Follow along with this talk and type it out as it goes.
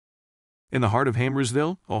In the heart of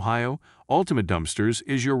Hamersville, Ohio, Ultimate Dumpsters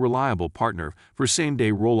is your reliable partner for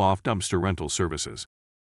same-day roll-off dumpster rental services.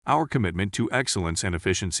 Our commitment to excellence and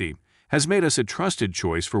efficiency has made us a trusted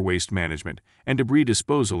choice for waste management and debris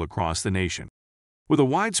disposal across the nation. With a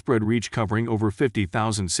widespread reach covering over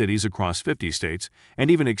 50,000 cities across 50 states and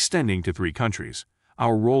even extending to 3 countries,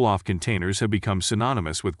 our roll-off containers have become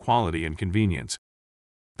synonymous with quality and convenience.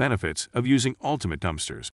 Benefits of using Ultimate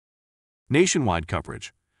Dumpsters. Nationwide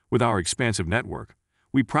coverage. With our expansive network,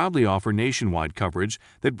 we proudly offer nationwide coverage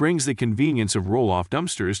that brings the convenience of roll-off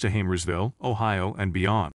dumpsters to Hamersville, Ohio, and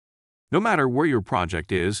beyond. No matter where your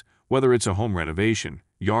project is, whether it's a home renovation,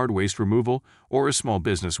 yard waste removal, or a small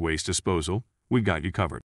business waste disposal, we've got you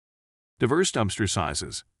covered. Diverse dumpster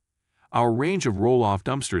sizes. Our range of roll-off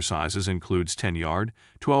dumpster sizes includes 10-yard,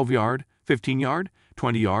 12-yard, 15-yard,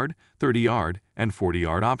 20-yard, 30-yard, and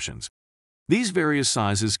 40-yard options. These various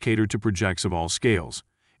sizes cater to projects of all scales,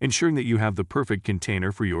 ensuring that you have the perfect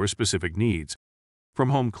container for your specific needs. From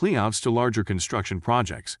home cleanouts to larger construction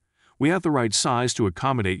projects, we have the right size to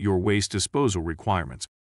accommodate your waste disposal requirements.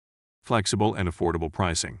 Flexible and affordable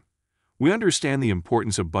pricing. We understand the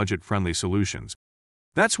importance of budget-friendly solutions.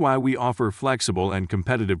 That's why we offer flexible and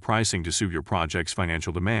competitive pricing to suit your project's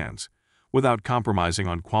financial demands, without compromising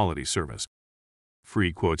on quality service.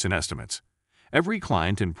 Free quotes and estimates. Every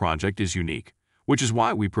client and project is unique, which is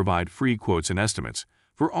why we provide free quotes and estimates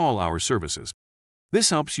for all our services.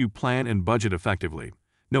 This helps you plan and budget effectively,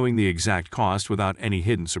 knowing the exact cost without any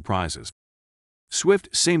hidden surprises. Swift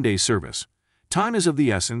same-day service. Time is of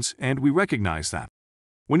the essence, and we recognize that.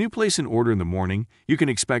 When you place an order in the morning, you can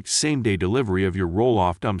expect same-day delivery of your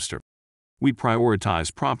roll-off dumpster. We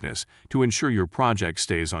prioritize promptness to ensure your project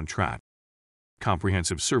stays on track.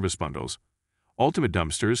 Comprehensive service bundles. Ultimate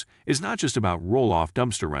Dumpsters is not just about roll-off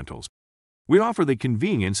dumpster rentals. We offer the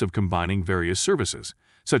convenience of combining various services,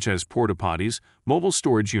 such as porta potties, mobile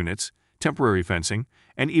storage units, temporary fencing,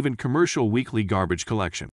 and even commercial weekly garbage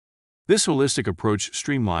collection. This holistic approach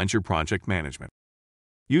streamlines your project management.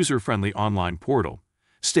 User-friendly online portal.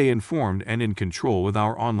 Stay informed and in control with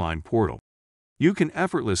our online portal. You can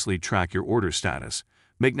effortlessly track your order status,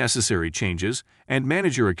 make necessary changes, and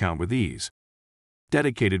manage your account with ease.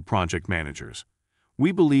 Dedicated project managers.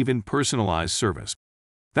 We believe in personalized service.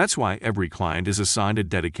 That's why every client is assigned a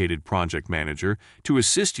dedicated project manager to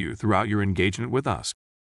assist you throughout your engagement with us.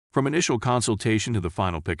 From initial consultation to the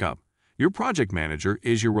final pickup, your project manager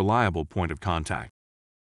is your reliable point of contact.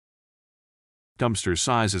 Dumpster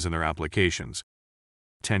sizes and their applications.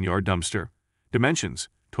 10-yard dumpster. Dimensions: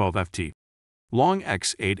 12 ft. Long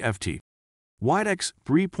x 8 ft. Wide x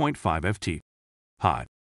 3.5 ft. Height.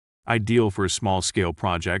 Ideal for small-scale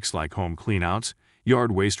projects like home cleanouts,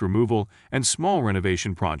 yard waste removal, and small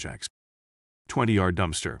renovation projects. 20-yard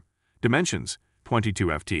dumpster. Dimensions: 22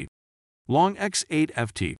 ft. Long x 8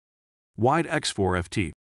 ft. Wide x 4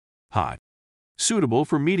 ft. Height. Suitable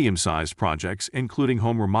for medium-sized projects including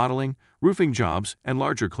home remodeling, roofing jobs, and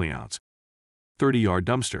larger cleanouts. 30-yard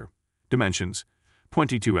dumpster. Dimensions: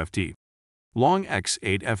 22 ft. Long x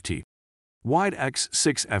 8 ft. Wide x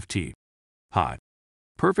 6 ft. Height.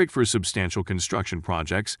 Perfect for substantial construction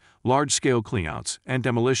projects, large-scale cleanouts, and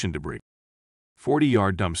demolition debris.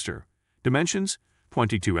 40-yard dumpster. Dimensions: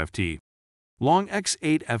 22 ft. Long x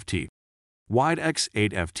 8 ft. Wide x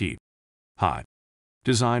 8 ft. Height.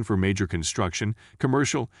 Designed for major construction,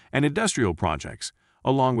 commercial, and industrial projects,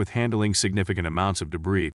 along with handling significant amounts of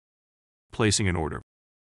debris. Placing an order.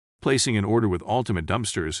 Placing an order with Ultimate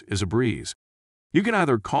Dumpsters is a breeze. You can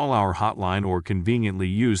either call our hotline or conveniently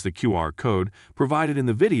use the QR code provided in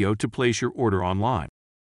the video to place your order online.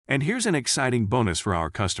 And here's an exciting bonus for our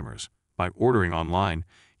customers. By ordering online,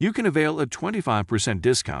 you can avail a 25%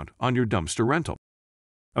 discount on your dumpster rental.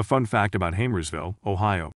 A fun fact about Hamersville,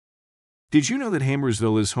 Ohio. Did you know that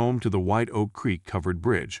Hamersville is home to the White Oak Creek Covered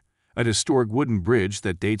Bridge, a historic wooden bridge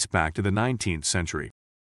that dates back to the 19th century?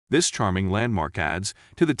 This charming landmark adds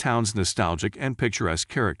to the town's nostalgic and picturesque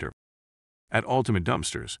character. At Ultimate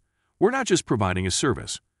Dumpsters, we're not just providing a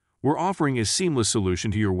service, we're offering a seamless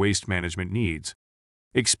solution to your waste management needs.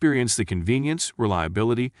 Experience the convenience,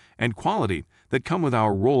 reliability, and quality that come with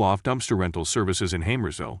our roll-off dumpster rental services in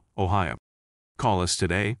Hamersville, Ohio. Call us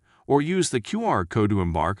today or use the QR code to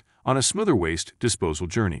embark on a smoother waste disposal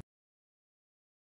journey.